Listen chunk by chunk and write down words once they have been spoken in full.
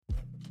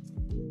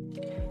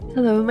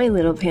Hello, my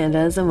little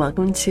pandas, and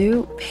welcome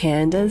to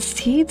Panda's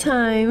Tea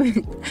Time,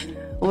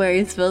 where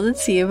I spill the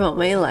tea about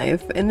my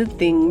life and the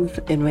things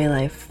in my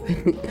life.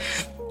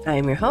 I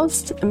am your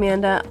host,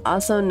 Amanda,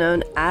 also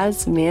known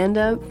as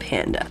Manda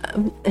Panda.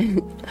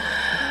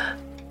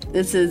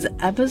 This is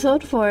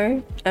episode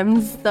 4.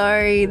 I'm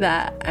sorry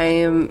that I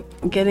am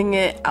getting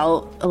it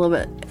out a little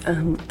bit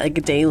like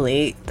a day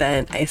late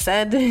than I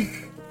said.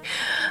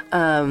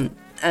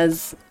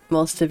 As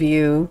most of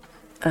you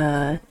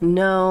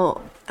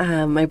know,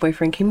 my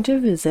boyfriend came to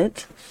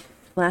visit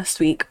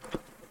last week,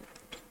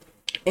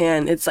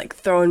 and it's like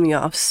throwing me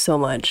off so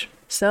much.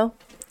 So,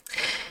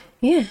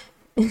 yeah.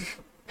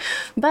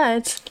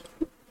 But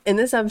in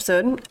this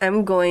episode,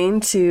 I'm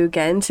going to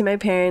get into my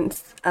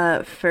parents'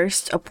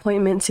 first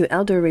appointment to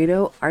El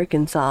Dorado,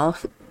 Arkansas,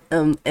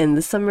 in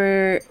the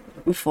summer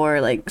before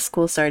like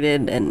school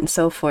started and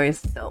so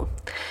forth. So,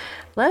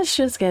 let's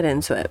just get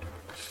into it.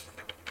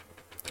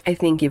 I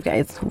think you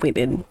guys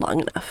waited long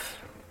enough.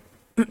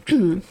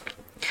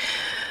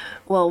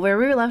 Well, where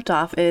we left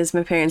off is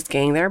my parents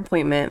getting their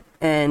appointment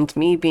and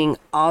me being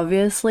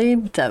obviously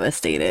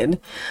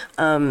devastated.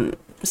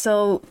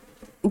 So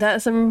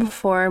that summer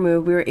before our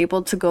move, we were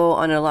able to go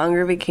on a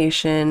longer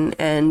vacation,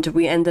 and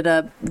we ended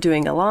up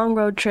doing a long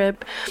road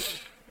trip.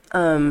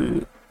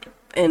 And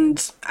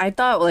I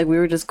thought like we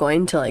were just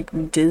going to like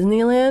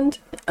Disneyland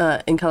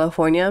in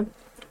California.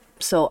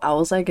 So I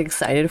was like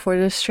excited for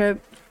this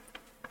trip.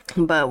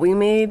 But we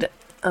made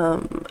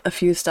a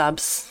few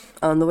stops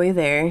on the way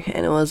there,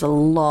 and it was a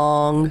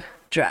long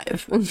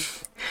drive.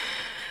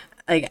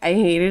 Like, I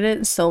hated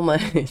it so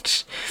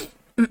much.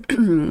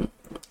 But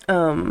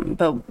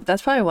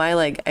that's probably why,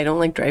 like, I don't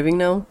like driving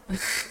now.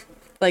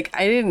 Like,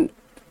 I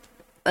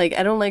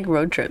don't like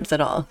road trips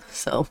at all,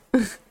 so.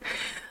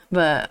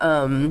 But,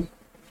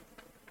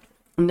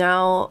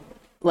 now,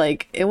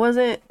 like, it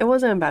wasn't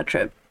a bad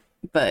trip,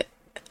 but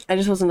I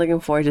just wasn't looking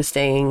forward to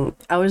staying.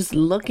 I was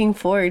looking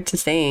forward to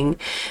staying,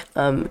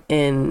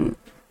 in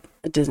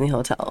a Disney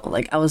hotel.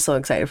 Like, I was so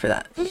excited for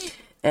that.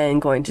 And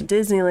going to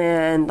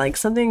Disneyland, like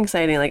something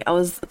exciting. Like,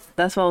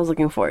 that's what I was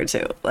looking forward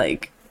to,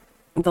 like,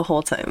 the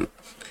whole time.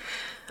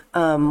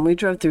 We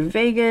drove through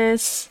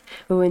Vegas.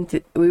 We went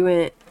to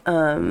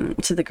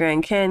the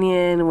Grand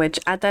Canyon, which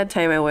at that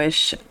time I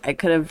wish I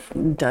could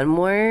have done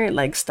more,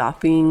 like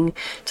stopping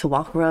to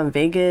walk around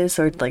Vegas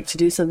or like to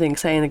do something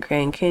exciting in the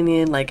Grand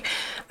Canyon, like,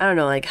 I don't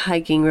know, like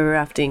hiking, river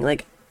rafting.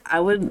 Like, I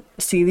would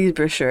see these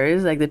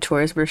brochures, like the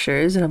tourist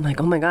brochures, and I'm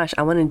like, oh my gosh,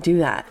 I want to do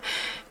that.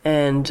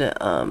 And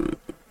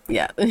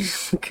yeah,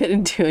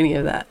 couldn't do any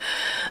of that.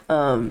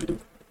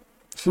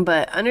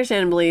 But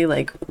understandably,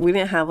 like, we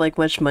didn't have like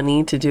much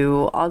money to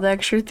do all the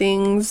extra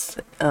things.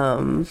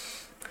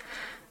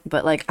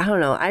 But like, I don't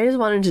know, I just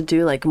wanted to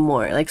do like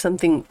more, like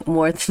something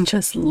more than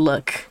just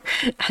look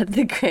at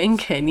the Grand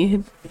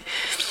Canyon.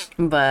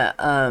 But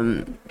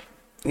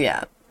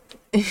yeah.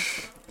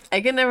 I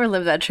could never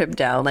live that trip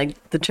down,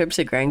 like the trip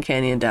to Grand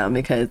Canyon down,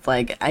 because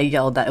like I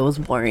yelled that it was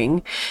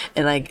boring,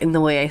 and like in the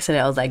way I said it,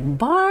 I was like,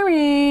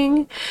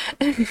 boring.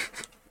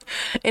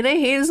 And I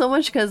hate it so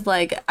much because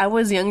like I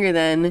was younger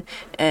then,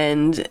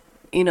 and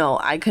you know,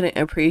 I couldn't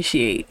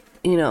appreciate,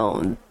 you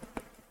know,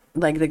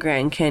 like the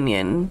Grand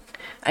Canyon.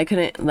 I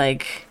couldn't,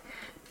 like,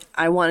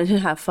 I wanted to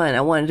have fun.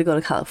 I wanted to go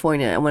to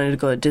California. I wanted to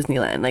go to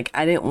Disneyland. Like,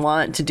 I didn't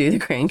want to do the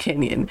Grand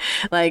Canyon.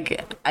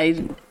 Like,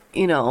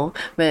 you know,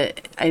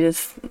 but I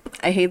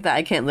hate that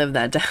I can't live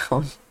that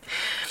down.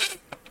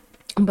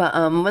 But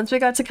once we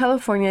got to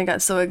California, I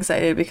got so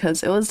excited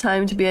because it was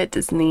time to be at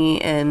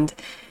Disney, and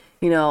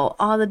you know,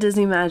 all the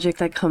Disney magic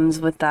that comes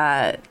with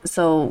that.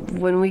 So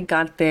when we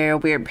got there,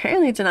 we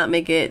apparently did not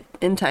make it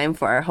in time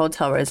for our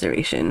hotel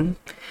reservation.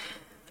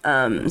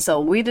 So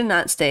we did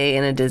not stay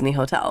in a Disney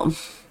hotel.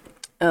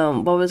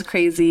 What was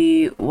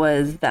crazy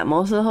was that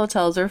most of the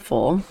hotels are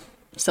full.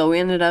 So we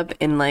ended up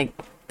in like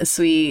a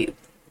suite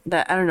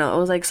that, I don't know, it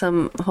was like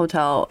some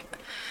hotel,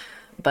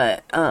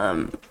 but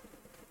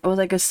it was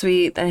like a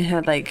suite that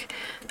had like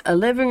a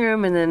living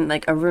room and then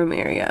like a room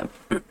area.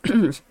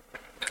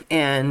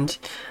 And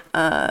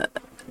the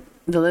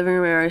living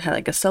room area had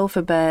like a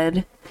sofa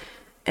bed,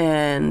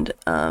 and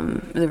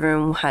the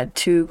room had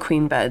 2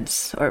 queen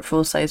beds, or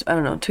full size, I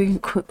don't know, 2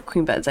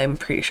 queen beds. I'm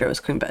pretty sure it was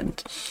queen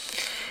bed.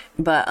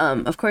 But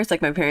of course,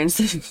 like, my parents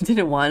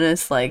didn't want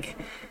us like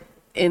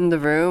in the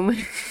room.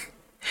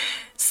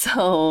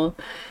 So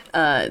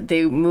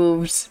they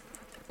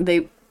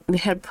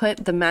had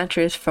put the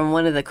mattress from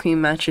one of the queen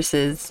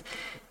mattresses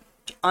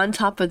on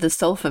top of the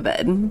sofa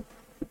bed,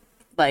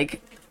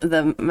 like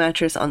the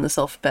mattress on the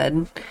sofa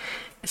bed.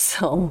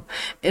 So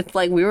it's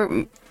like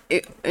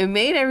it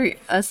made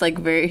us like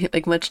very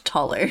like much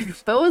taller,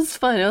 but it was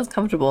fun. It was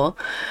comfortable.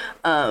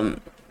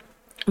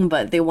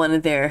 But they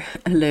wanted their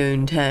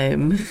alone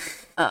time,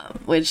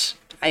 which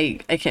I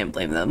can't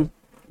blame them.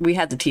 We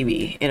had the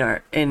TV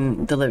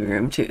in the living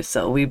room too,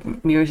 so me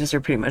and my sister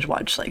pretty much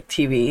watched like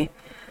TV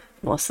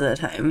most of the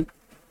time.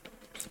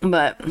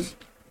 But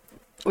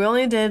we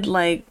only did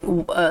like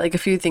a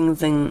few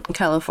things in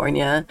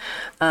California.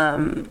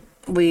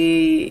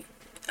 We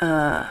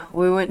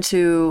went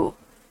to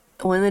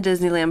one of the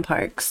Disneyland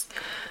parks.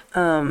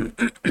 Um,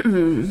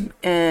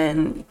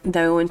 and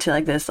then we went to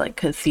like this like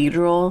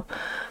cathedral,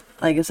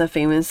 like it's a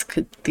famous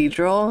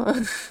cathedral.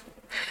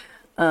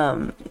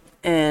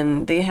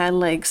 And they had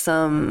like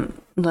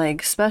some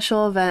like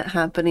special event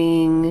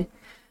happening.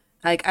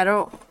 Like I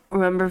don't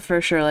remember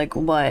for sure like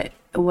what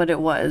it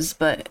was,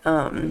 but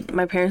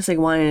my parents like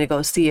wanted to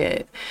go see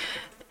it.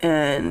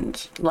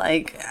 And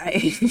like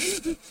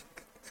I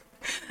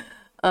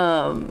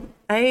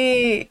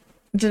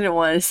didn't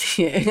want to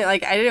see it.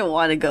 Like I didn't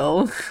want to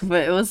go,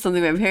 but it was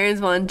something my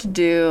parents wanted to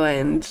do,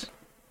 and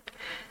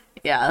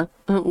yeah,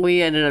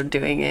 we ended up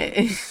doing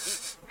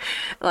it.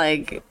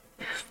 Like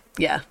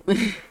yeah.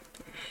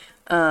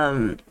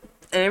 And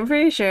I'm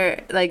pretty sure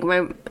like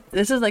my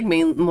this is like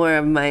more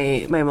of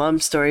my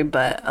mom's story,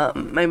 but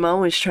my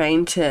mom was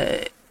trying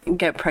to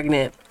get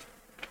pregnant.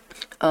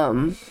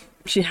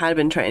 She had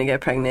been trying to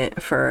get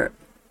pregnant for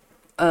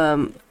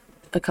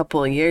a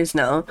couple of years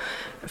now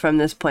from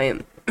this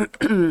point.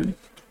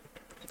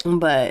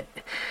 But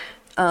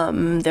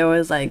there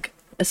was like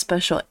a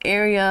special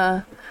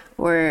area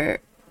where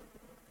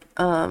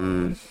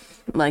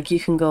like you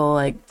can go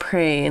like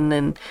pray, and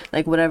then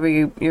like whatever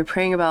you're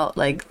praying about,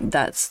 like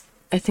that's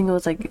I think it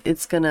was like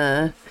it's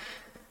gonna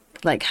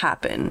like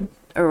happen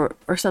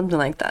or something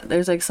like that.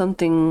 There's like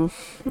something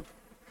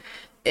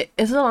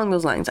it's along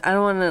those lines. I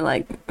don't want to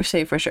like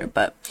say for sure,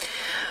 but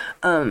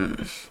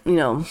you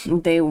know,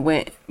 they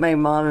went, my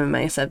mom and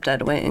my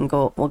stepdad went and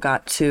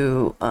got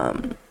to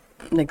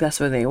like that's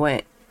where they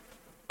went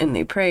and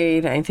they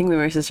prayed. I think me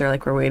and my sister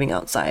like were waiting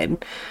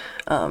outside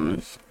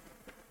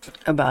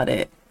about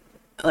it,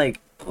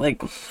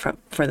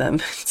 for them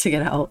to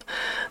get out.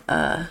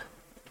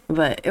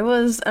 But it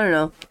was, I don't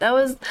know,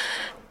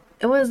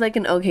 it was like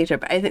an okay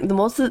trip. I think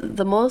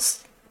the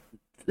most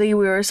we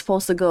were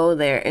supposed to go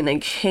there and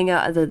like hang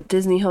out at the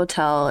Disney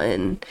hotel,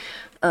 and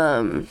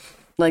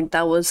like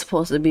that was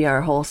supposed to be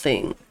our whole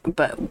thing,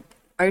 but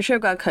our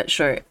trip got cut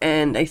short.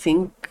 And I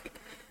think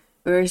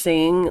we were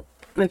saying,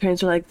 my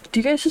parents were like, do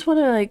you guys just want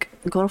to like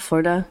go to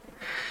Florida?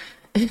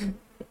 And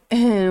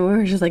we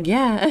were just like,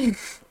 yeah,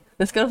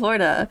 let's go to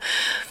Florida.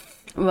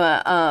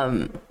 But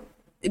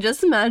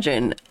just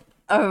imagine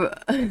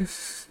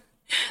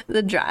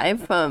the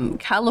drive from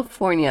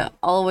California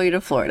all the way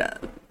to Florida,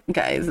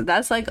 guys.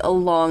 That's like a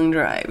long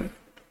drive.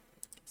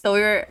 So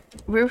we were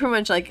pretty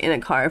much like in a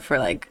car for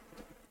like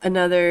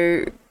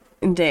another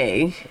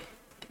day,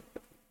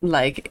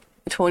 like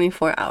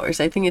 24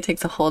 hours. I think it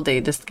takes a whole day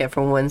just to get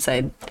from one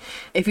side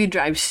if you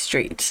drive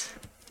straight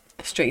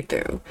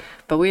through.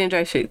 But we didn't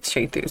drive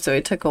straight through, so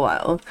it took a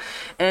while.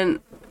 And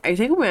I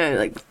think we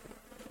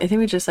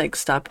just like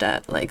stopped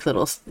at like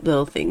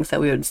little things that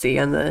we would see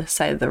on the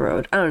side of the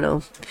road. I don't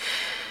know.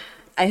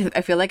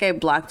 I feel like I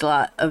blocked a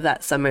lot of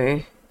that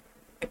summer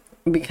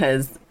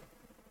because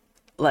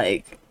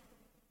like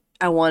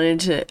I wanted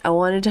to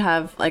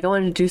have like I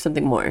wanted to do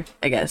something more,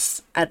 I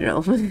guess. I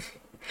don't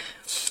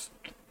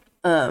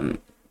know.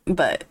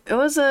 But it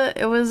was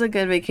a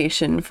good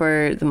vacation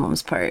for the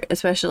most part.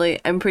 Especially,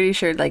 I'm pretty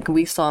sure like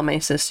we saw my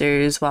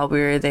sisters while we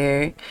were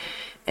there,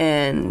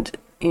 and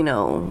you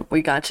know,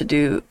 we got to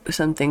do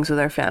some things with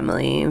our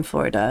family in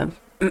Florida.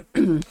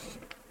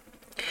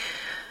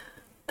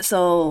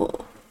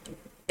 So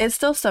it's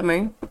still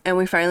summer, and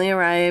we finally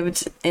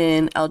arrived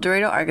in El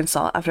Dorado,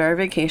 Arkansas after our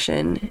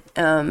vacation.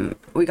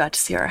 We got to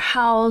see our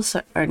house,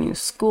 our new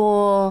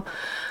school,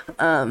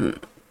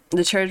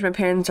 the church my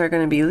parents are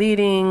going to be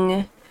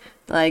leading.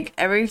 Like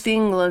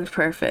everything looked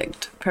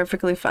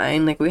perfectly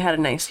fine. Like we had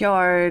a nice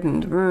yard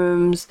and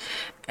rooms,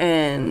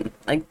 and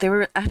like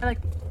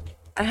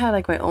I had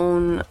like my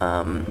own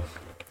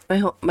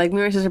like me and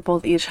my sister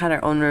both each had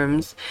our own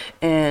rooms,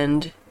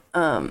 and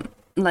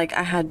like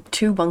I had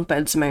two bunk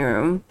beds in my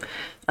room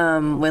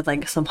with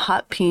like some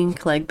hot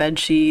pink like bed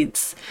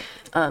sheets,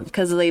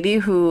 because the lady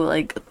who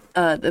like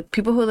the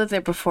people who lived there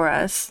before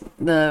us,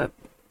 the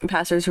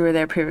pastors who were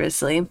there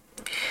previously,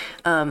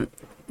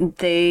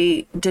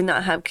 they did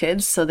not have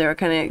kids, so they were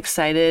kind of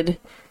excited.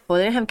 Well,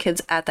 they didn't have kids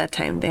at that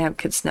time. They have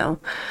kids now.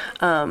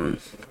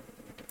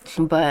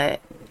 But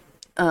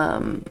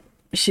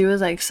she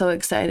was like so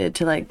excited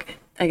to like,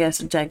 I guess,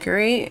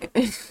 decorate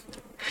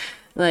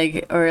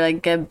like, or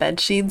like get bed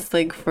sheets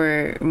like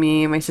for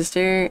me and my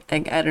sister.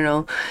 Like I don't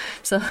know.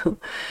 So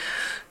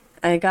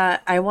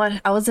I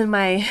was in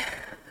my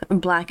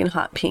black and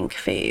hot pink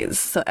phase,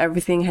 so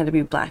everything had to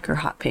be black or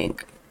hot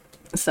pink.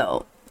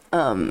 So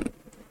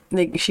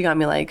like she got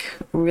me like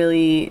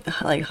really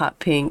like hot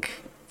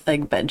pink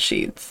like bed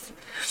sheets,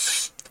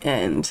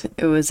 and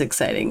it was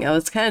exciting. I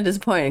was kind of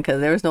disappointed because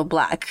there was no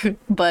black,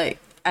 but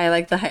I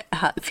like the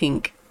hot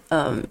pink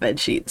bed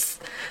sheets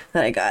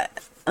that I got.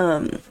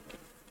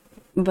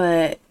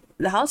 But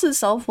the house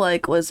itself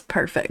like was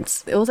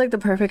perfect. It was like the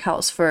perfect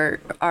house for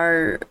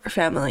our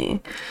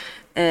family,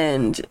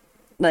 and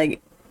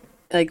like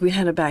we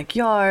had a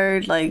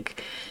backyard.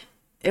 Like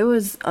it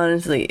was,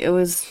 honestly, it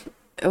was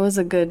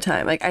a good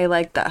time. Like I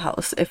liked that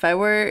house. If I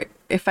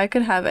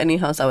could have any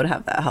house, I would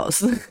have that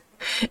house.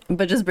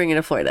 But just bring it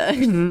to Florida,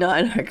 not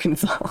in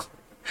Arkansas.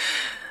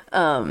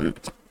 The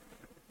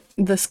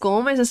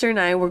school my sister and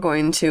I were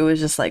going to was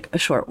just like a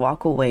short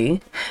walk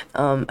away.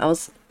 I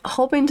was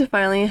hoping to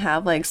finally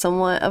have like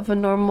somewhat of a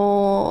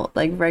normal,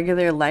 like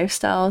regular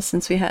lifestyle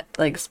since we had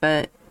like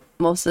spent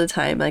most of the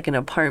time like in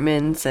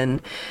apartments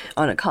and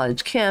on a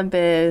college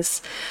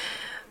campus,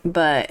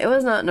 but it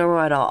was not normal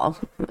at all.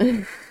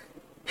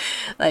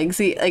 Like,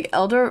 see, like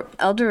El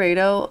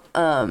Dorado,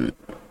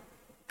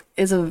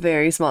 is a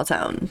very small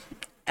town.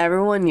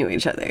 Everyone knew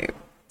each other,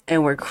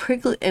 and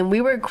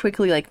we were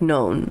quickly like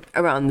known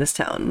around this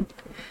town.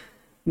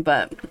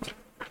 But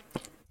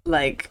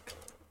like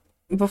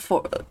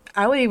before,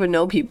 I would even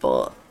know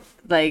people,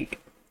 like,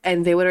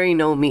 and they would already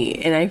know me,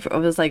 and I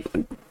was like,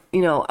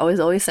 I was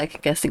always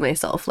second guessing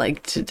myself,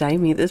 like, did I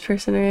meet this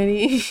person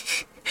already?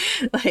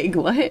 Like,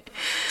 what?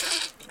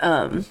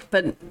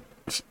 But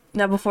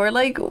now before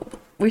like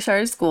we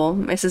started school,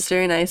 my sister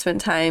and I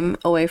spent time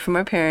away from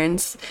our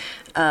parents.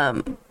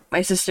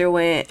 My sister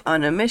went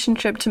on a mission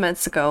trip to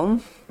Mexico,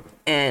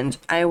 and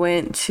I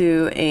went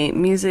to a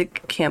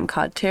music camp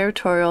called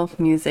Territorial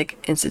Music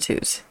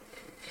Institute,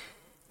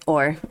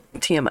 or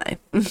TMI.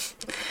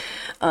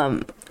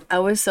 I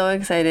was so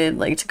excited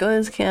like to go to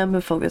this camp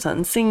and focus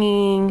on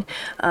singing.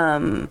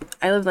 I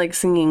love like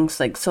singing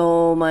like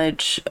so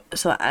much.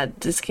 So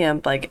at this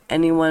camp, like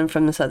anyone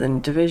from the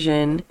Southern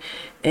Division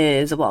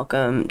is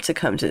welcome to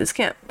come to this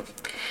camp.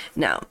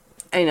 Now,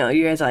 I know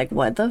you guys are like,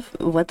 what the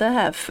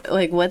F?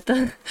 Like what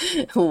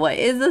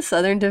is the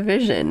Southern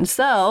Division?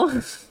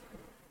 So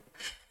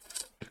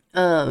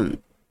the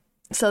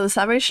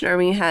Salvation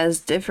Army has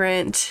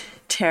different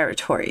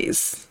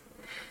territories.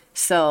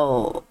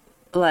 So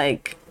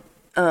like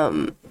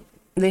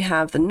they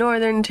have the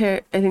northern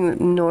territory,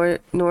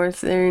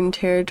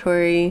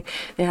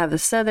 they have the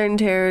southern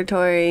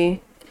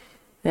territory,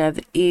 they have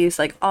the east,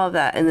 like all of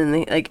that, and then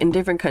they like in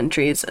different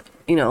countries,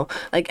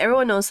 like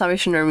everyone knows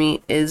Salvation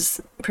Army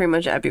is pretty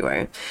much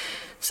everywhere.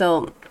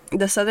 So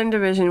the Southern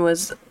Division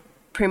was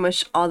pretty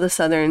much all the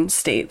southern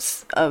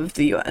states of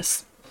the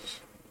US.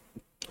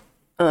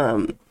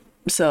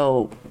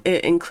 So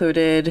it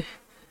included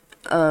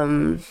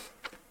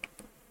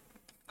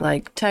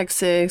like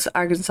Texas,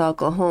 Arkansas,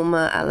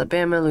 Oklahoma,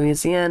 Alabama,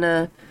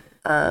 Louisiana,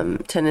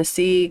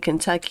 Tennessee,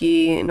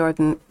 Kentucky, North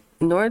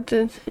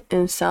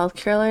and South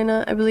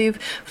Carolina, I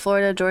believe,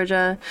 Florida,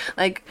 Georgia,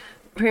 like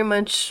pretty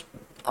much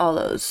all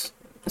those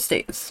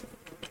states.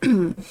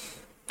 And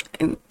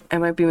I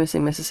might be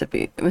missing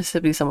Mississippi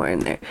somewhere in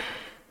there.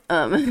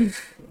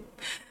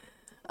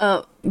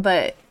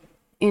 But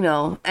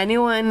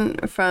anyone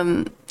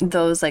from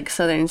those like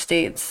southern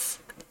states,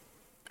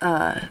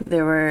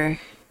 they were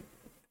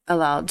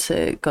allowed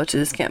to go to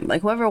this camp.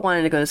 Like whoever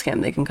wanted to go to this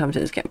camp, they can come to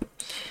this camp.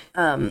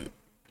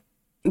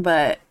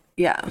 But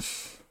yeah,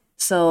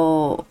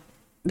 so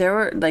there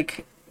were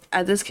like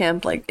at this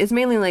camp, like it's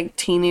mainly like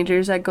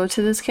teenagers that go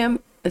to this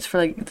camp. It's for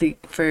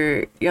like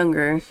for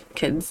younger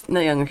kids, not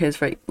younger kids,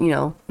 for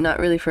not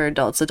really for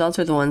adults. Adults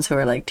are the ones who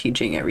are like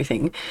teaching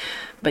everything,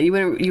 but you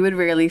would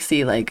rarely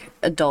see like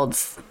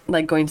adults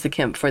like going to the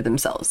camp for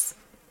themselves,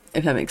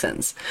 if that makes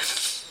sense.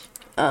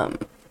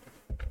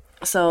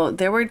 So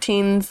there were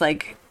teens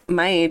like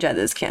my age at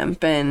this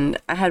camp,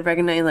 and I had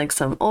recognized like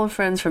some old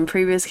friends from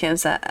previous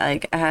camps that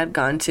like I had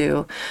gone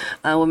to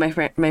when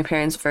my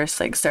parents first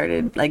like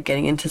started like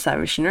getting into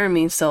Salvation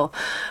Army. So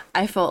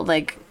I felt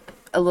like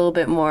a little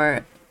bit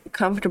more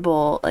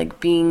comfortable like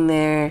being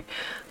there.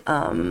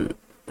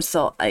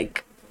 So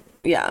like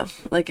yeah,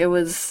 like it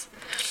was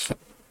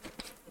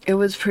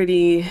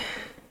pretty.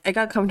 I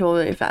got comfortable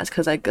really fast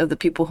because like of the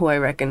people who I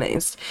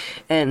recognized,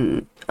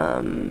 and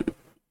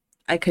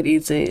I could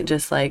easily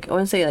just like, I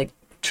wouldn't say like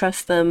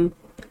trust them,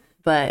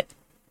 but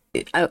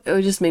it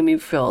would just make me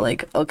feel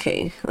like,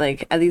 okay,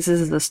 like at least this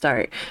is the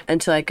start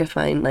until I could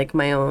find like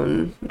my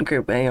own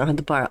group. I don't have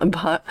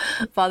to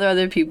bother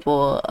other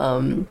people,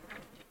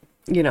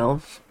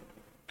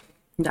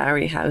 that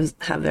already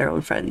have their own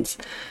friends.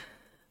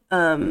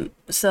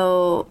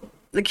 So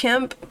the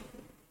camp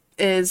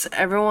is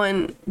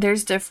everyone,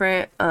 there's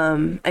different,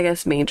 I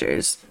guess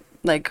majors.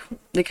 Like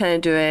they kind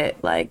of do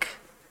it like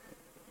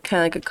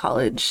kind of like a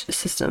college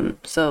system.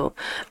 So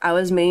I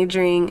was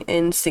majoring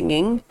in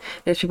singing.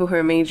 There's people who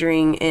are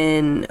majoring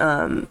in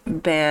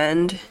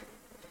band,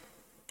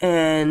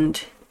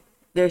 and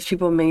there's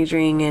people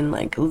majoring in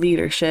like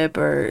leadership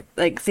or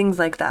like things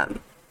like that.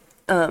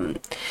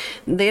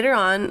 Later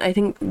on, I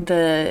think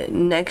the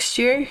next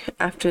year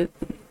after,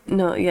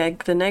 no, yeah,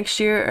 the next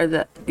year or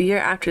the year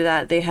after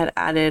that, they had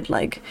added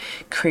like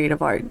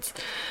creative arts.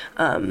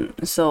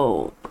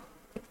 So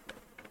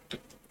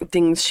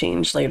things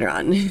changed later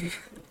on.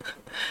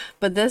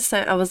 But this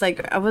time I was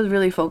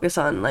really focused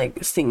on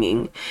like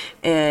singing,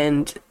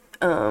 and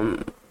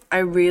I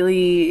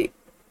really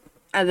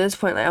at this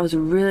point like, I was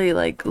really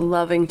like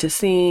loving to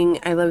sing.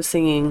 I love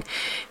singing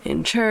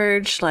in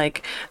church.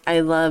 Like I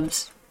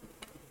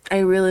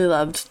really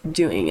loved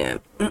doing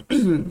it.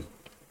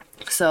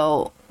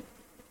 So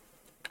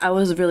I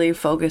was really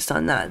focused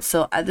on that.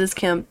 So at this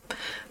camp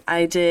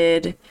I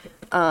did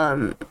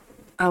I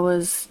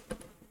was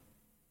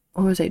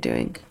what was I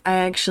doing? I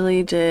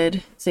actually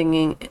did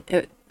singing.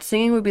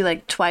 Singing would be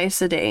like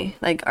twice a day.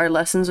 Like our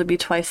lessons would be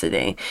twice a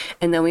day,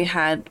 and then we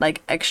had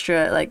like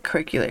extra like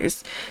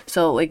curriculars.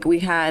 So like we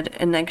had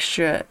an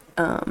extra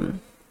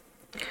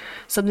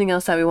something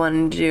else that we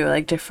wanted to do,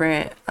 like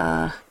different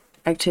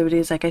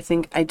activities. Like I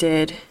think I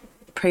did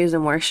praise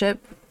and worship.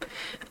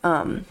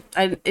 I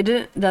it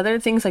didn't the other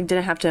things like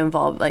didn't have to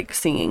involve like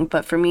singing,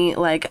 but for me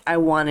like I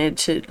wanted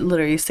to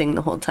literally sing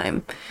the whole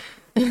time.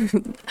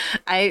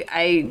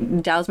 I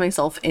doused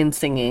myself in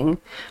singing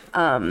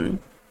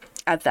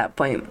at that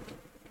point.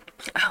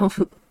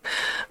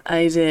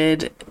 I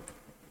did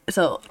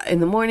so in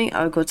the morning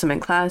I would go to my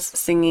class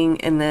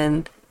singing, and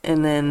then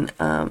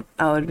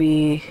I would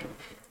be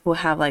we'll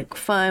have like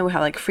fun, we'll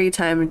have like free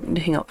time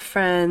to hang out with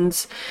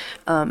friends,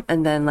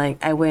 and then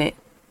like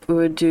we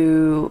would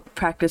do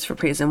practice for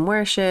praise and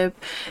worship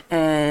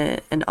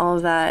and all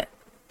of that.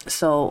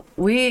 So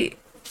we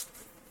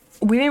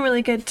didn't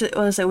really get to,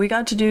 well, so we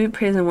got to do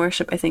praise and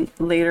worship, I think,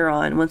 later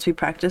on once we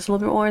practiced a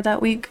little bit more that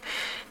week.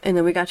 And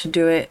then we got to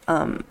do it,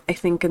 I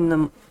think in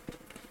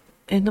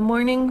the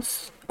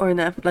mornings or in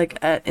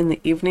the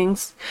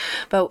evenings.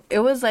 But it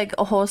was like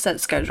a whole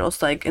set schedule.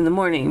 So like in the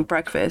morning,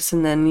 breakfast,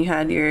 and then you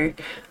had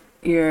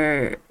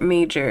your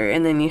major,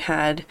 and then you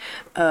had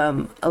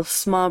a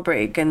small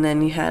break, and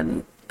then you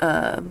had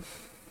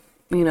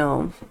you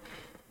know,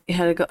 you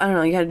had to go, I don't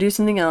know, you had to do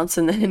something else,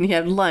 and then you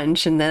have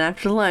lunch, and then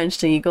after lunch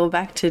then you go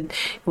back to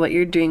what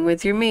you're doing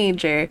with your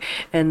major,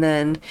 and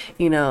then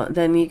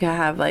then you can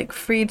have like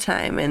free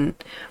time. And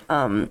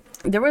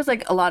there was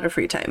like a lot of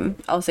free time,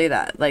 I'll say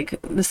that. Like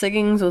the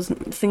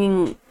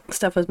singing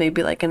stuff was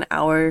maybe like an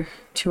hour,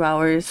 2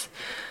 hours.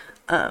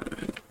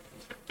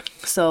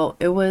 So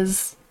it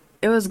was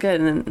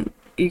good, and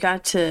you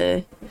got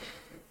to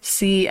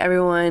see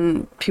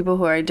everyone, people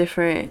who are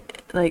different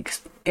like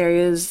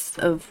areas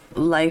of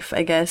life,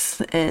 I guess,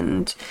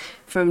 and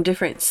from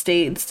different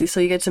states. So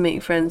you get to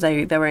make friends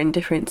that were in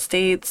different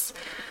states.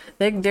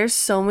 Like there's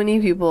so many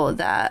people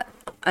that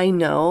I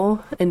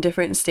know in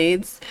different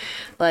states.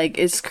 Like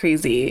it's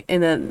crazy,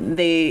 and then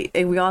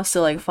we all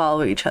still like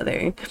follow each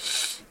other.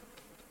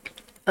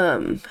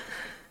 And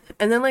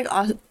then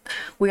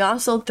we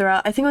also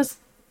throughout, I think it was,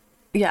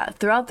 yeah,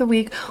 throughout the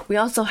week we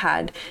also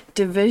had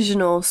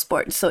divisional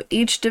sports. So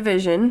each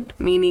division,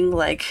 meaning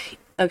like,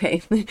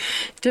 okay,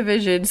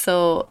 division.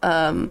 So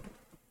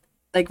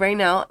like right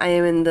now I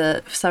am in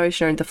the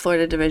Salvation Army, the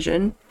Florida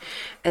division,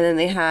 and then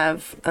they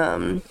have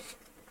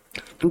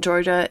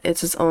Georgia,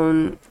 it's its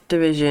own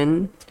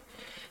division,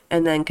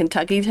 and then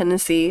Kentucky,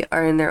 Tennessee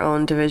are in their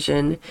own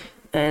division,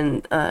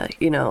 and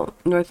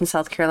North and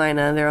South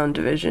Carolina their own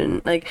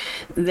division. Like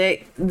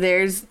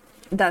there's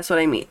that's what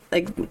I mean.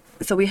 Like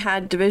so we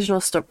had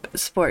divisional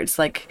sports,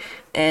 like,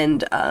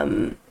 and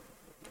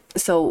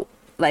so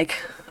like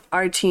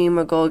our team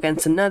would go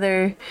against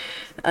another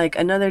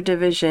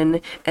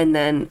division, and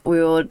then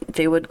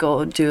they would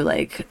go do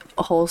like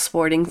a whole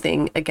sporting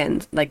thing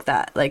again like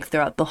that, like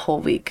throughout the whole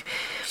week.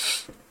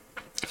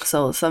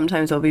 So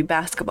sometimes it'll be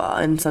basketball,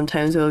 and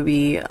sometimes it'll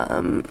be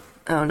I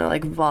don't know,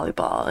 like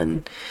volleyball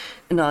and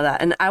all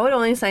that. And I would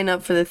only sign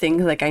up for the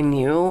things like I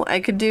knew I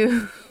could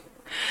do.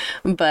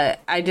 But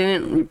I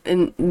didn't,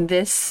 in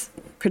this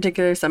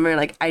particular summer,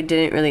 like I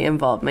didn't really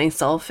involve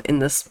myself in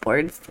the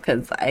sports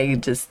because I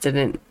just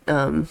didn't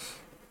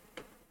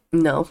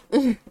know.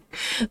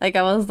 Like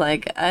I was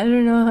like, I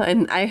don't know.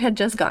 And I had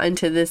just gotten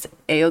to this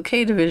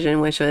AOK division,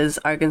 which was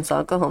Arkansas,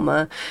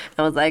 Oklahoma.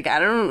 I was like, I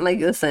don't, like,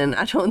 listen,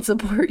 I don't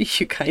support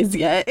you guys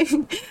yet.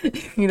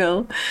 you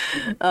know?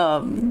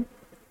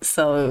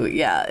 So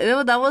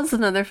yeah, that was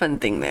another fun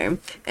thing there.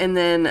 And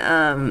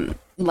then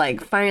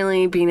like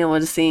finally being able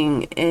to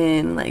sing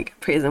in like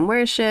praise and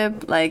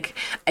worship, like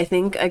I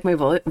think like my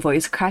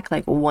voice cracked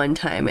like one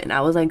time, and I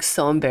was like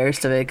so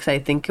embarrassed of it because I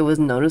think it was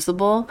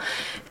noticeable.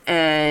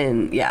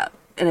 And yeah,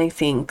 and I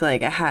think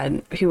like I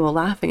had people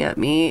laughing at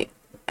me,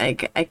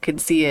 like I could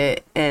see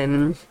it,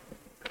 and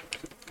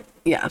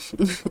yeah,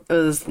 it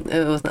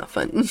was not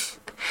fun.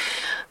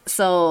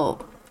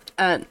 So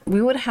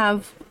we would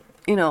have,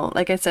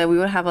 like I said, we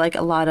would have like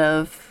a lot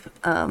of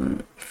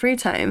free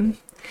time.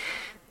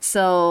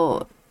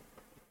 So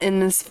in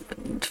this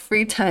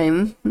free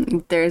time,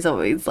 there's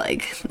always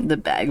like the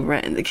bag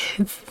rent, the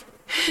kids,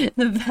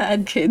 the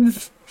bad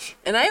kids,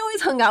 and I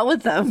always hung out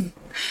with them.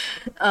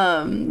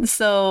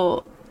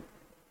 So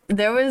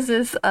there was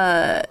this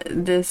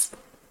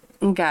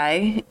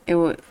guy. It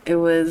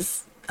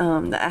was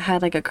that I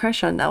had like a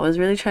crush on, that was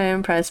really trying to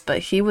impress, but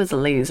he was a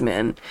ladies'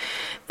 man,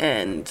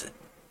 and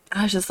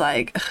I was just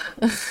like,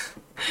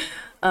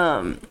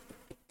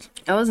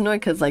 I was annoyed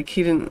because like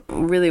he didn't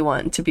really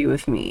want to be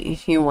with me.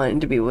 He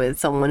wanted to be with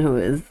someone who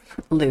is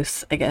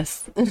loose, I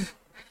guess.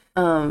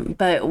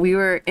 But we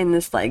were in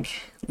this like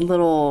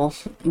little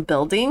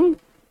building,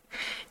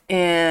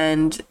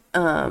 and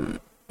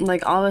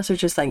like all of us were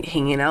just like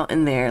hanging out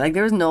in there. Like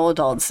there was no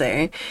adults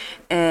there,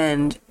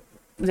 and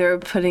they were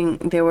putting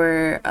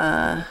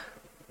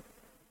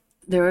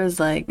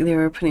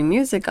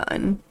music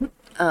on.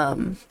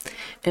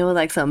 It was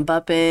like some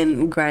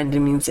bumping,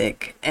 grinding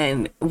music,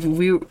 and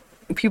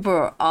people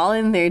were all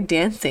in there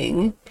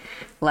dancing,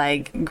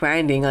 like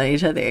grinding on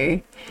each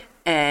other,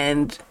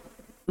 and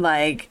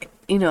like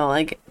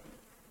like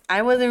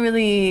I wasn't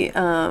really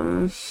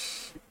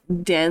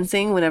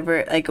dancing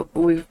whenever like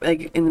we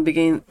like in the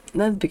beginning,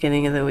 not the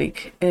beginning of the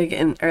week, like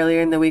in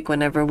earlier in the week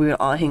whenever we would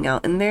all hang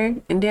out in there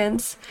and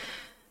dance,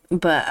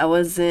 but I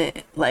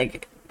wasn't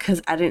like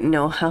because I didn't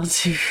know how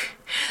to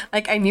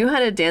like I knew how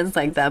to dance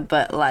like that,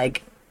 but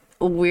like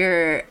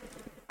we're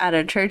at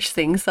a church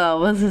thing, so I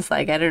was just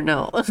like I don't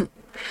know.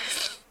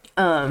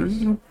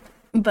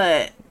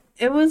 But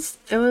it was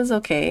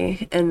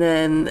okay, and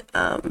then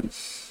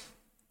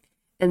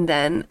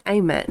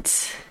I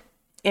met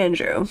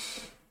Andrew.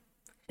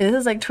 This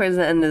is like towards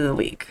the end of the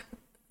week,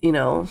 you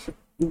know,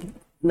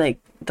 like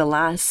the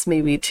last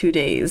maybe 2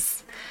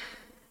 days.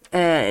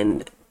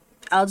 And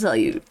I'll tell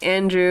you,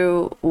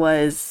 Andrew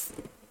was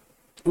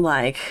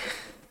like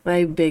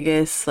my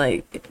biggest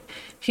like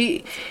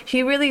he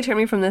really turned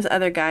me from this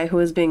other guy who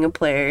was being a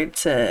player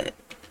to,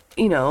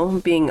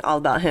 being all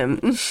about him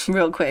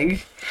real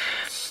quick.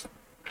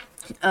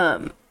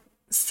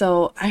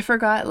 So I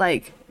forgot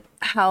like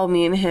how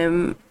me and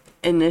him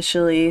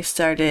initially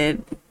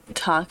started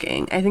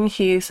talking. I think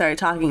he started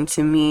talking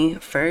to me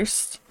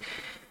first,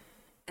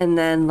 and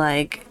then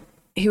like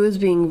he was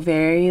being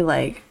very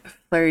like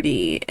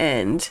flirty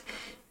and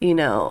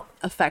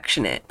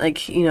affectionate, like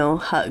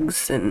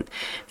hugs and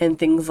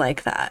things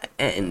like that,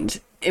 and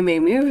it made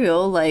me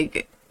feel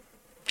like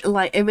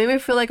it made me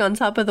feel like on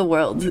top of the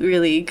world,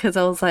 really, because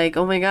I was like,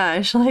 oh my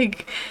gosh,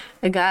 like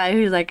a guy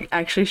who's like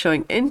actually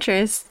showing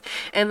interest,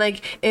 and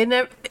like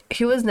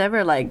he was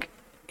never like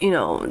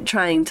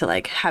trying to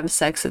like have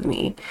sex with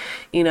me,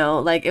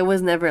 like it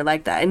was never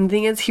like that. And the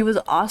thing is, he was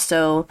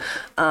also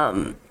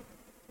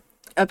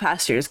a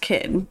pastor's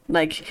kid.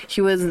 Like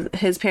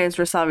his parents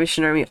were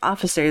Salvation Army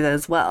officers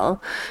as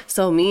well.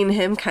 So me and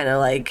him kind of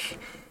like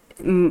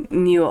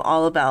knew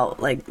all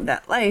about like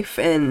that life,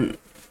 and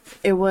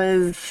it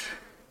was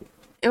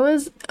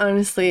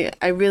honestly,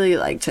 I really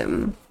liked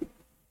him.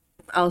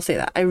 I'll say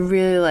that. I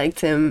really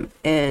liked him,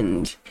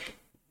 and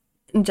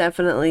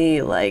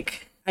definitely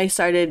like I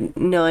started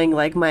knowing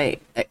like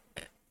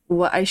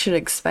what I should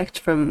expect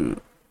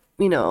from,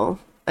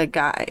 a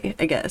guy,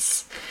 I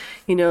guess.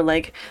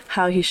 Like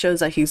how he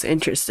shows that he's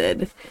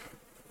interested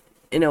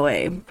in a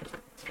way.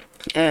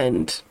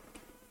 And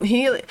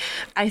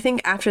I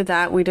think after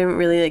that we didn't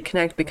really like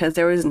connect because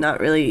there was not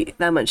really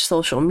that much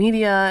social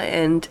media,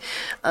 and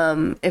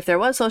if there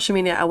was social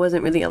media, I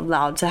wasn't really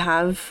allowed to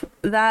have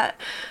that.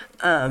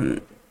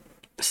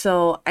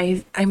 So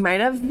I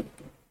might have,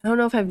 I don't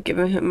know if I've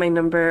given him my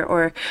number,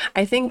 or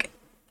I think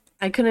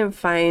I couldn't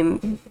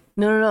find,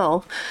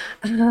 no.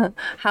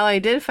 How I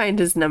did find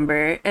his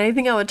number, and I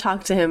think I would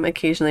talk to him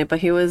occasionally, but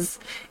he was,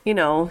 he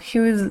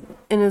was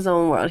in his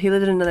own world. He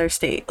lived in another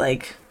state,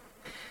 like,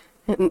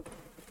 but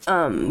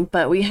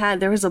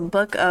there was a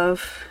book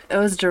of, it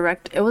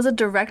was a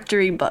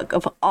directory book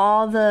of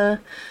all the,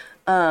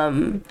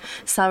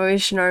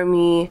 Salvation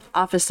Army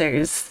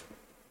officers,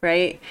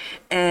 right?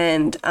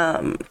 And,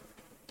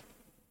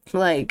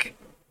 like,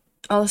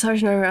 all the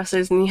Salvation Army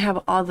officers, and you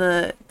have all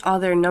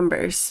their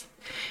numbers.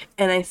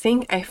 And I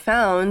think I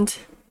found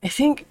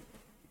like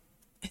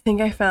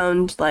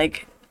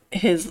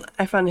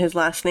I found his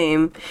last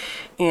name,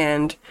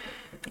 and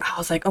I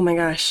was like, oh my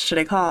gosh, should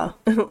I call?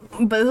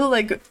 But it was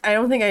like, I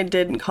don't think I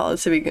did call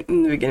it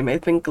in the beginning, but I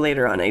think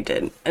later on I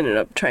ended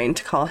up trying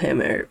to call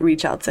him or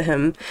reach out to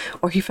him,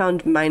 or he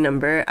found my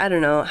number. I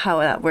don't know how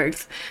that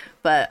works,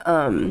 but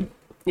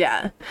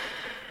yeah.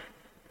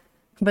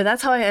 But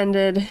that's how I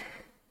ended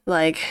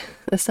like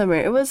the summer.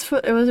 It was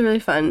really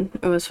fun.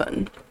 It was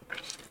fun.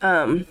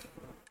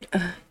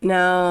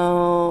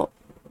 Now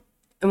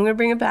I'm gonna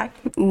bring it back.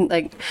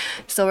 Like,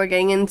 so we're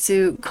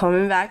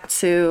coming back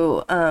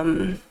to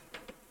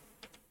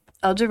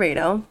El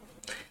Dorado.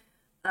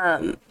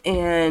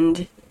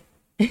 And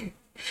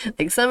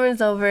like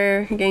summer's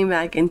over, getting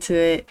back into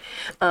it.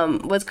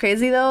 What's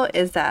crazy though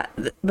is that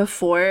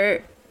before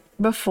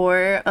me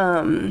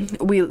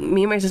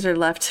and my sister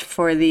left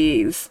for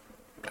these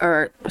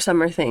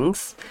summer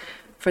things,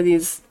 for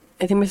these,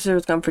 I think my sister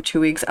was gone for 2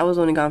 weeks. I was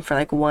only gone for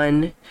like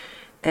one.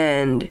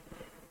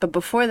 But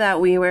before that,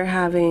 we were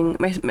having,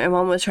 my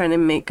mom was trying to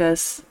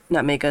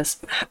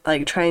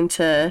like trying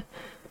to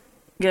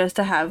get us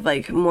to have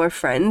like more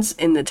friends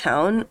in the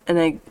town.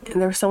 And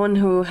there was someone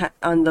who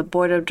on the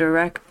board of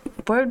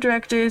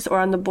directors, or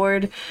on the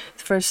board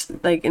first,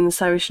 like in the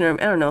Salvation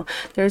Army, I don't know.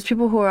 There's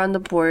people who are on the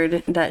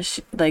board that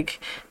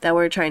that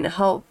were trying to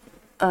help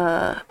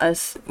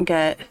us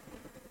get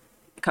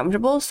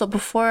comfortable. So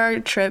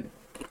before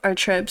our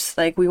trips,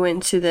 like we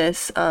went to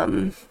this,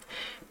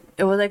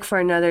 it was like for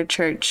another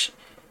church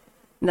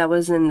that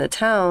was in the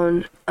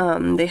town.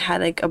 They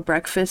had like a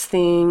breakfast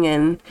thing,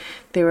 and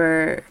they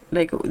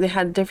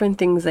had different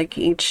things like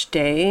each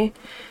day,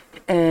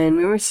 and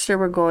me and my sister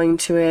were going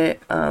to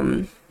it.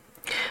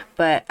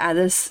 But at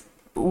this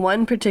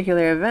one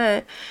particular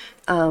event,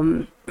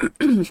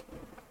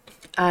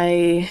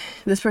 I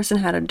this person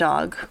had a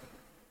dog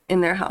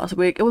in their house.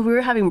 We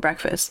were having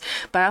breakfast,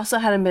 but I also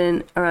hadn't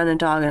been around a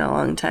dog in a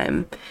long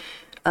time.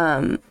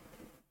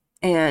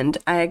 And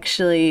I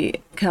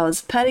actually, cause I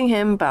was petting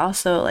him, but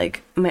also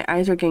like my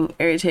eyes were getting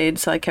irritated,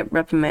 so I kept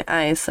rubbing my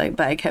eyes. Like,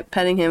 but I kept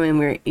petting him, and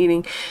we were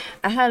eating.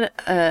 I had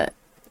an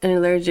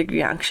allergic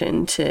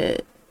reaction to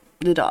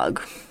the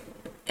dog,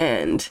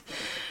 and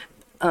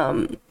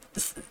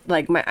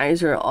like my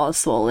eyes were all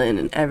swollen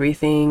and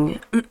everything.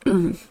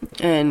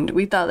 And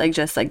we thought like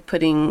just like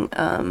putting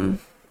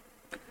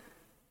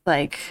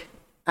like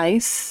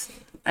ice,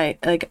 I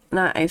like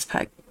not ice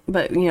pack,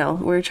 but you know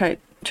we're trying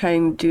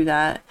to do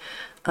that.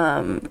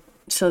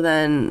 So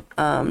then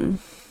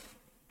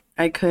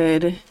I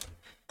could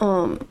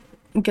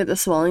get the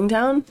swelling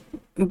down,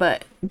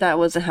 but that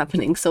wasn't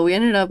happening. So we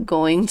ended up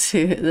going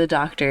to the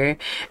doctor,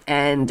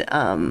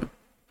 and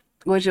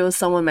which was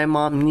someone my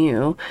mom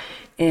knew,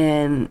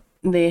 and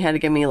they had to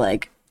give me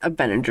like a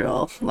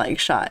Benadryl like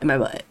shot in my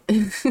butt.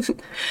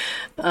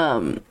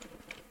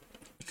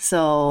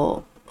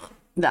 So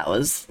that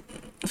was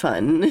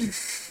fun.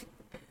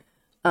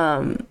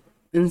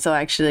 And so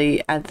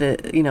actually at the,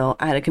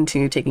 I had to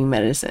continue taking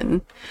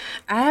medicine.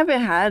 I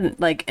haven't had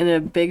like a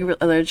big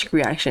allergic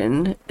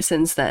reaction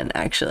since then,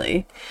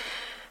 actually.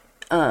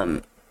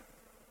 So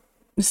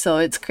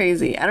it's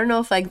crazy. I don't know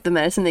if like the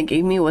medicine they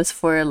gave me was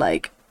for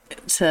like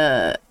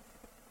to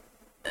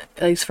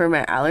like for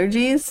my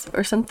allergies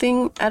or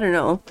something. I don't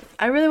know.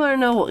 I really want to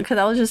know because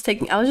I was just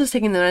taking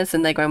the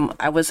medicine like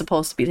I was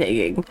supposed to be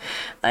taking.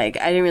 Like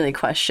I didn't really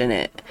question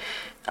it.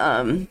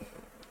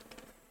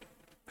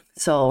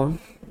 So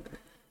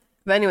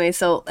but anyway,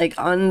 so like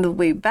on the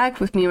way back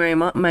with me and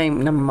not my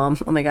mom,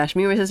 oh my gosh,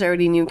 me and my sister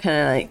already knew kind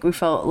of like we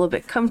felt a little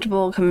bit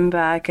comfortable coming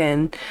back,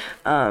 and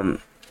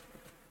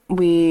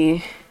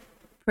we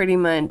pretty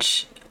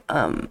much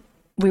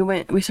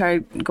we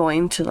started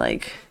going to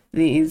like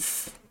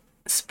these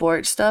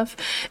sports stuff,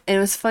 and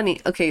it was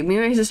funny. Okay, me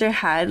and my sister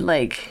had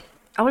like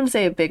I wouldn't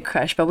say a big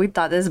crush, but we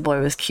thought this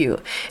boy was cute,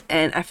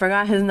 and I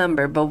forgot his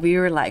number, but we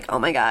were like, oh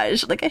my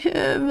gosh, look at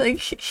him, like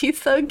he's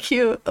so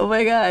cute, oh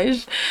my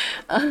gosh.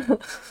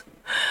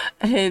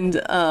 And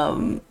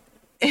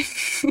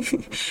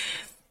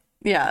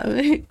yeah,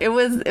 it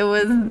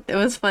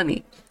was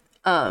funny.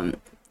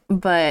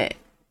 But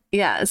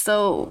yeah,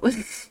 so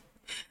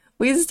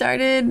we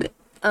started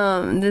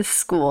this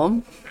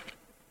school.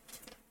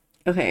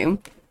 Okay.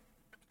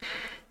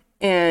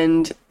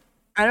 And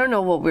I don't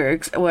know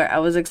what I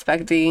was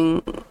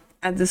expecting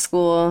at the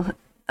school.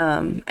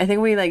 I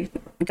think we like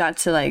got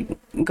to like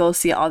go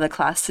see all the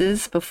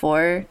classes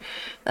before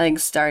like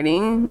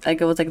starting.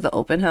 Like it was like the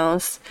open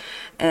house,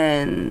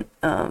 and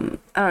I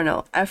don't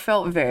know. I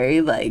felt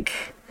very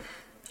like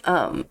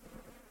I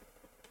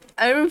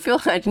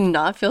did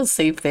not feel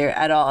safe there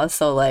at all.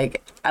 So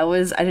like I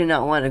did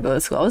not want to go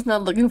to school. I was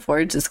not looking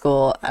forward to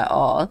school at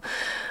all.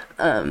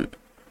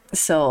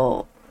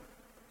 So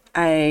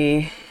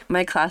my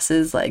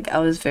classes like I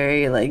was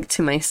very like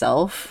to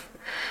myself.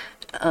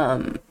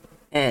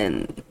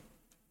 And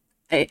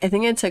I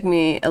think it took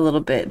me a little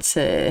bit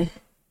to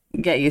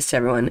get used to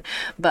everyone.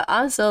 But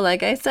also,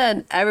 like I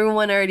said,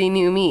 everyone already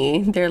knew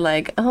me. They're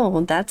like,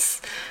 oh,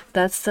 that's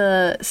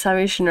the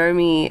Salvation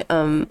Army,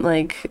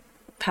 like,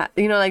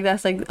 like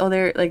that's like, oh,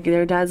 they're like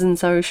their dad's in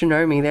Salvation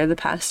Army. They're the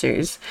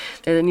pastors.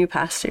 They're the new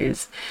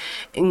pastors.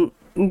 And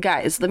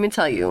guys, let me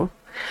tell you,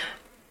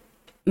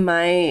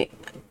 they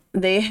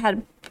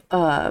had,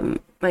 my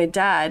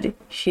stepdad,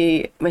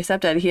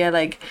 he had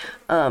like,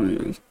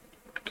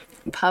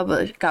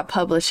 got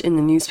published in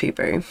the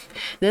newspaper.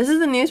 This is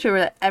the newspaper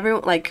that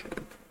everyone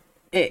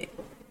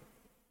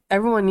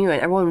knew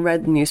and everyone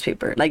read the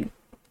newspaper. Like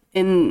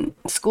in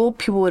school,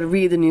 people would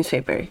read the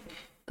newspaper.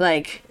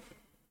 Like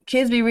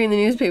kids be reading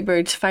the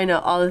newspaper to find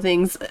out all the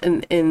things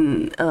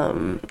in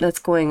that's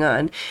going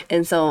on.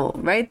 And so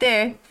right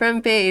there,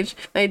 front page,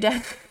 my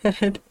dad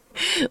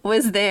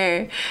was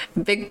there,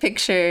 big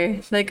picture.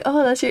 Like,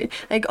 oh, that's your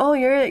like, oh,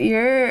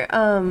 you're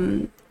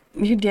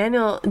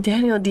Daniel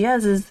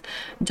Diaz's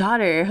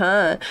daughter,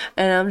 huh?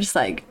 And I'm just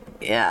like,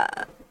 yeah.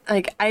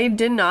 Like I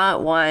did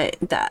not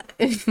want that.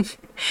 And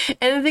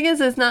the thing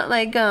is, it's not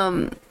like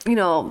my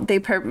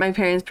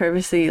parents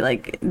purposely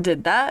like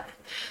did that.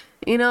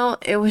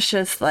 It was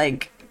just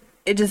like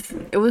it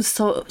was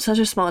such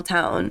a small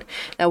town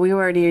that we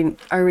were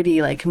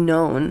already like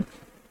known.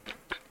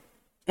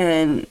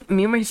 And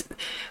me and my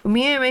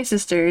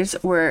sister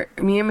were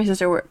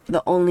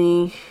the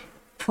only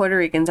Puerto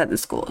Ricans at the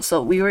school.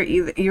 So you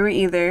were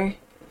either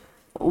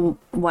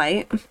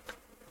white,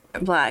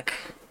 black,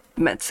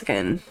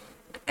 Mexican,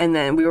 and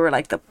then we were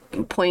like the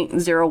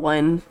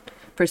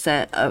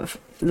 0.01% of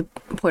the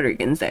Puerto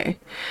Ricans there.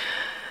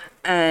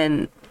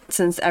 And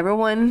since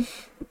everyone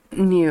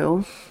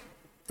knew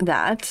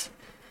that,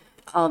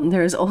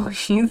 there's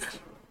always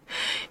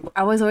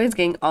I was always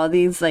getting all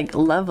these like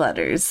love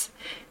letters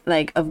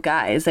like of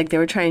guys, like they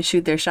were trying to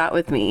shoot their shot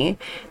with me,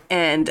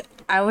 and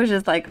I was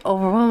just like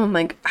overwhelmed. I'm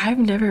like, I've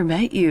never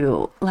met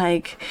you.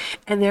 Like,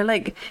 and they're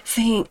like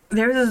saying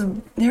there was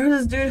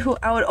this dude who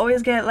I would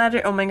always get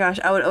letter. Oh my gosh,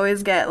 I would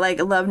always get like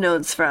love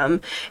notes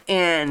from,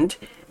 and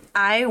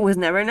I was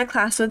never in a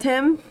class with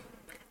him.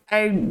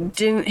 I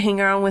didn't hang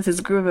around with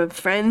his group of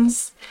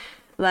friends.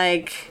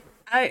 Like,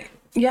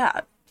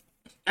 yeah,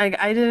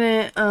 I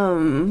didn't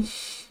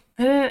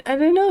I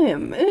didn't know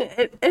him.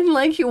 And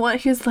like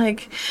he's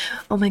like,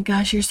 oh my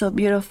gosh, you're so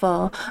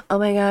beautiful. Oh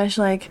my gosh,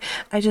 like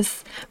I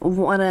just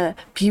wanna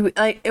be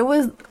like, it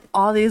was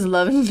all these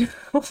love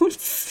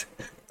notes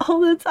all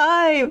the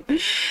time.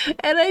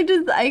 And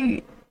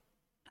I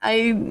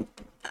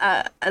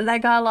and I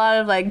got a lot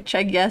of like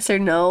check yes or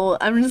no.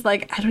 I'm just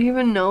like, I don't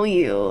even know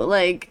you.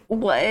 Like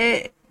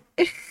what?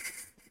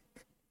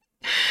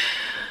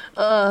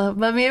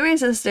 But me and my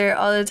sister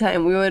all the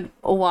time, we would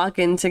walk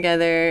in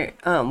together.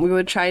 We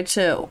would try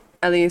to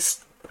at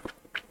least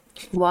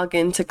walk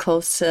into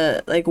close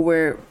to like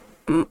where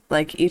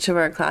like each of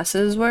our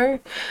classes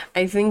were.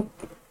 I think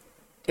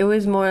it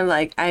was more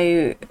like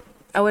I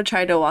would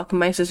try to walk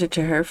my sister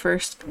to her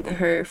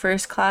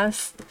first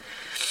class,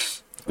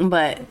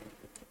 but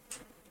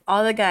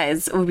all the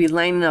guys would be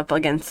lining up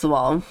against the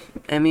wall,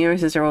 and me and my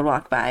sister would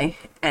walk by,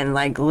 and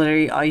like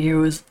literally all you hear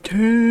was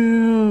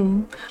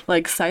damn,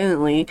 like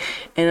silently,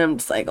 and I'm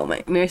just like, oh my,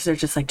 me and my sister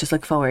just like, just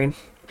look forward,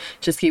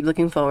 just keep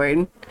looking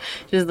forward,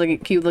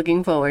 keep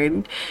looking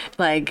forward,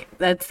 like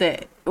that's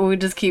it. We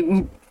just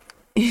keep,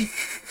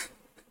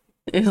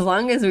 as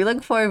long as we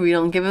look forward, we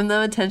don't give them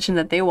the attention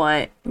that they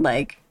want,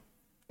 like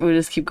we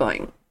just keep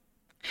going.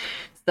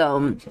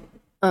 So,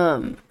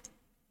 um.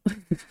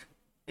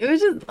 It was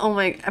just, oh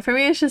my, for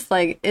me it's just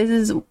like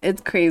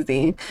it's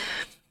crazy.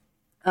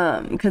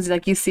 Because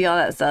like you see all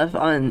that stuff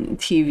on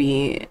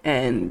TV,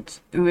 and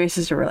me and my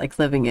sister were like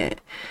living it.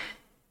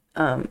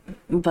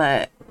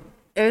 But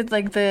it was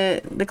like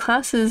the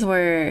classes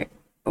were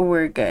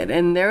good,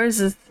 and there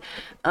was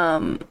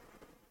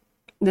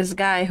this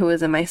guy who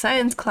was in my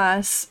science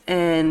class,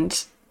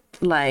 and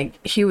like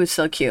he was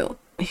so cute.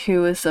 He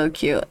was so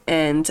cute,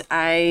 and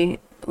I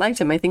liked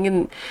him. I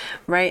think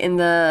right in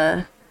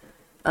the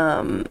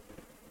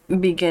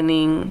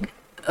beginning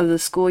of the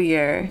school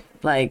year,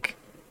 like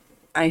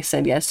I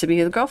said yes to be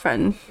his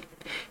girlfriend.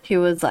 He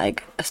was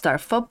like a star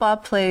football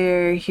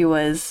player. He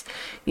was,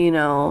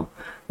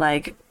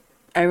 like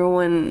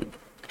everyone.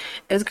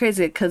 It was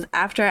crazy because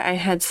after I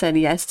had said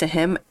yes to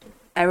him,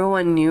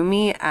 everyone knew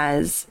me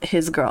as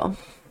his girl,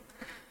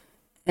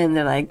 and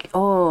they're like,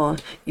 "Oh,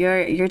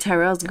 you're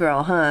Tyrell's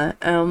girl, huh?"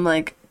 And I'm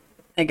like,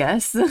 "I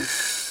guess."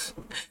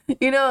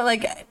 Like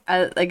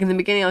in the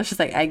beginning, I was just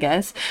like, I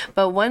guess.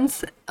 But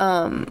once,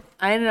 I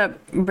ended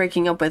up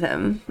breaking up with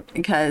him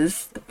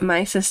because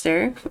my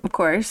sister, of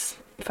course,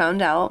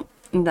 found out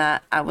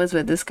that I was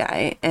with this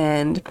guy,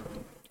 and,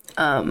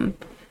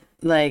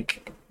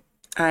 like,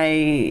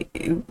 I,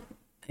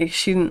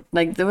 she,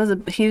 like,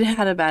 he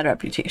had a bad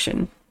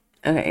reputation.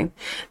 Okay.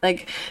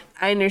 Like,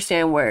 I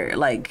understand where,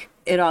 like,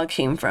 it all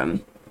came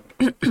from.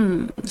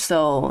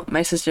 So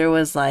my sister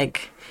was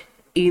like,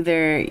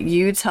 either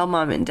you tell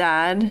mom and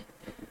dad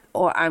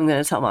or I'm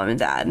gonna tell mom and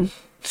dad.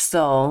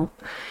 So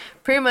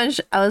pretty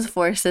much I was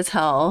forced to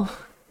tell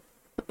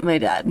my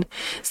dad.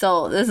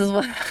 So this is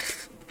what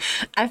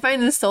I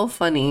find this so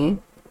funny.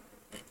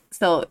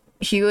 So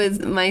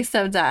my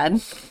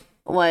stepdad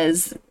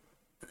was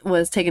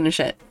taking a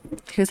shit.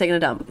 He was taking a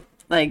dump.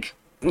 Like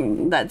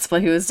that's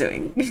what he was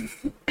doing.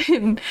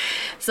 And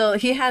so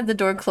he had the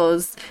door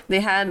closed.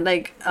 They had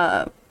like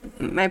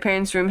my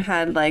parents' room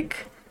had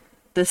like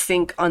the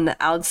sink on the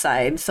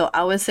outside. So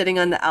I was sitting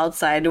on the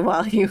outside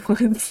while he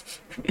was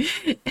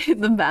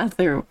in the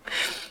bathroom.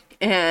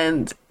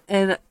 And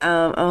I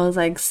was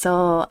like,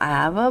 so I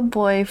have a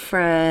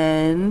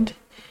boyfriend.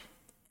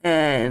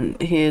 And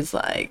he's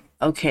like,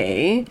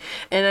 okay.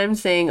 And I'm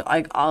saying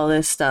like all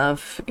this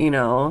stuff,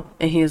 and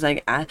he was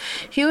like,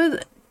 he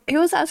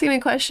was asking me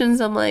questions.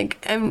 I'm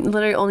like, I'm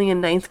literally only in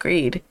ninth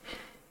grade,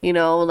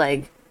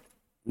 like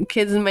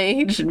kids my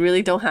age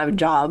really don't have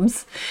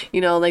jobs,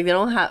 like they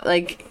don't have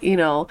like,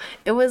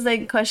 it was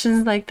like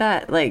questions like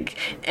that, like,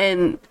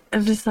 and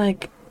I'm just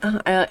like,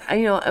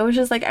 it was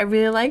just like I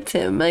really liked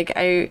him, like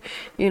I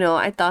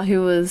thought he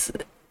was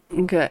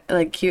good,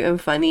 like cute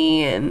and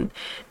funny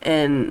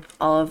and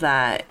all of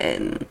that,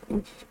 and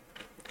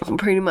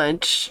pretty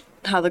much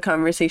how the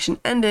conversation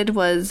ended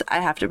was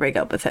I have to break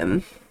up with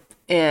him,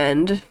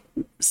 and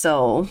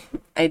so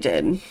I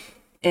did,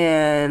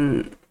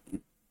 and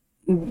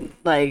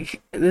like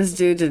this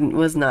dude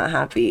was not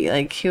happy.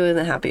 Like he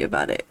wasn't happy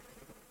about it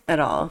at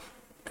all.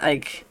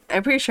 Like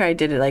I'm pretty sure I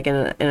did it like in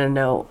a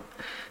note.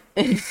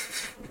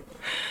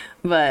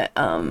 But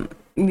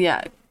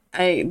yeah,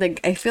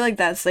 I feel like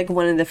that's like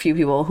one of the few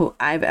people who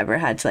I've ever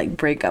had to like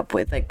break up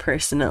with, like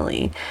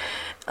personally.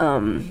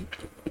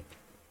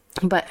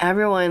 But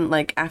everyone,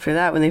 like after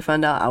that, when they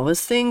found out I was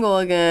single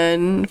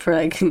again for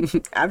like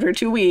after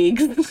 2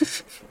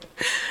 weeks,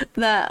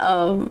 that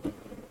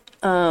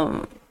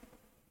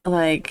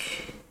like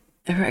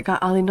I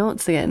got all the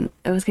notes again.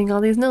 I was getting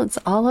all these notes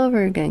all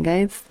over again,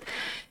 guys.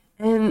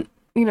 And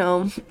you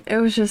know, it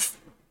was just,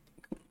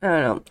 I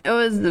don't know, it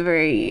was a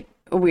very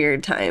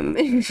weird time.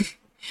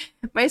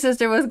 My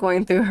sister was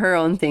going through her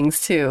own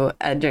things too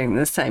during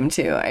this time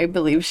too. I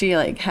believe she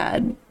like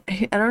had,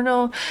 I don't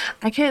know,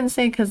 I can't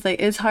say because like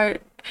it's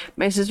hard.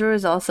 My sister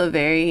was also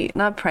very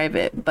not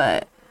private,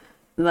 but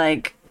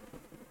like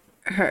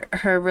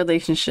her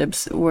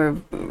relationships were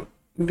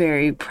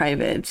very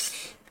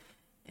private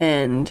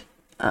and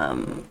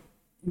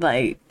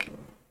like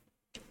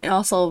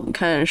also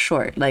kind of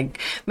short. Like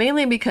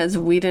mainly because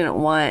we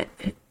didn't want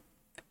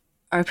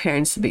our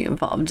parents to be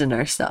involved in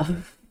our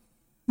stuff.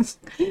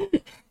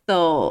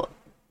 So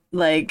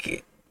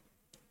like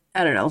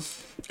I don't know.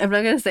 I'm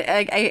not gonna say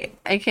like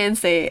I can't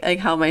say like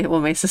how my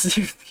what my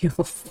sister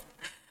feels.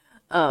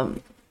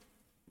 Um,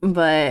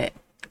 but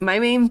my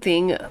main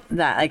thing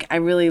that like I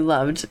really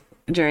loved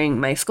during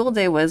my school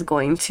day was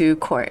going to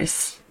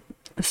chorus.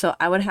 So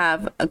I would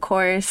have a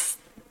chorus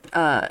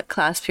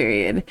class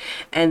period,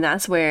 and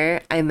that's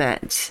where I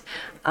met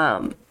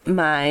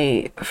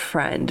my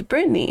friend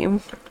Brittany.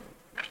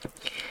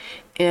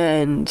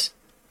 And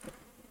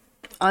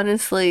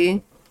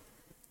honestly,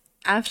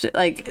 after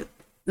like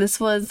this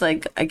was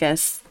like I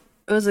guess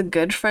it was a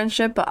good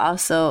friendship, but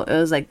also it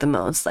was like the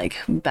most like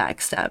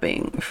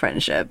backstabbing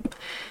friendship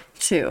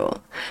too,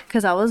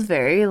 because I was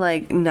very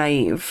like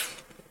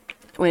naive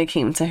when it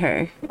came to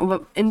her.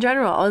 But in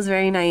general, I was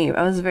very naive.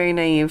 I was a very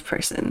naive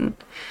person.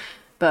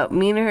 But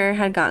me and her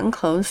had gotten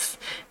close.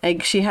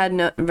 Like she had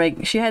no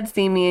like she had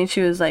seen me and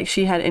she was like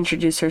she had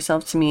introduced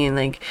herself to me and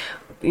like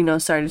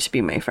started to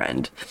be my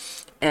friend.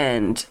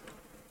 And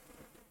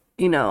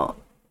you know,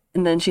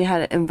 and then she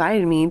had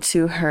invited me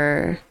to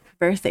her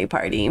birthday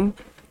party.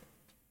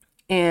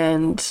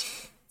 And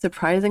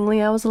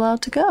surprisingly, I was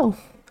allowed to go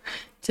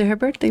to her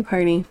birthday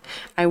party.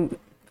 I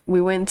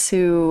we went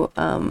to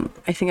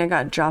I think I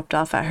got dropped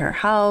off at her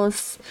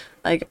house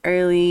like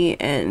early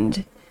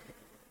and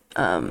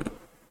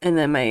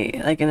then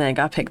I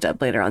got picked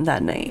up later on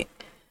that night.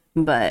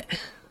 But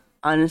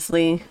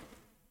honestly,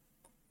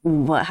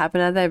 what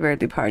happened at that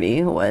birthday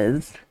party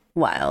was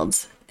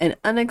wild and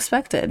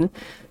unexpected.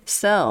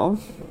 So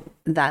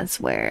that's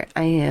where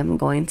I am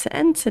going to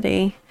end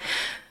today.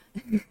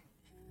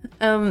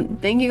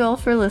 Thank you all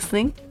for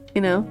listening.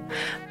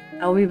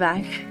 I'll be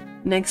back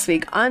next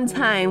week on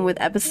time with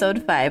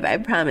episode 5. I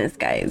promise,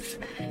 guys.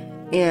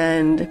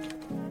 And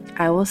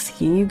I will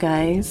see you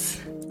guys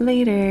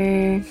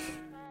later.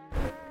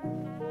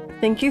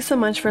 Thank you so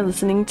much for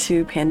listening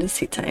to Panda's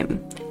Tea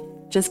Time.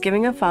 Just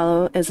giving a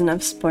follow is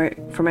enough support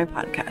for my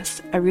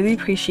podcast. I really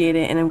appreciate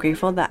it and I'm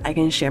grateful that I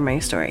can share my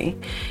story.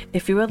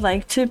 If you would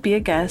like to be a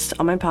guest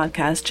on my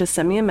podcast, just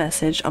send me a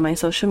message on my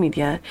social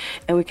media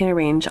and we can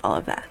arrange all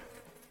of that.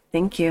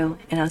 Thank you,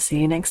 and I'll see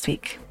you next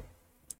week.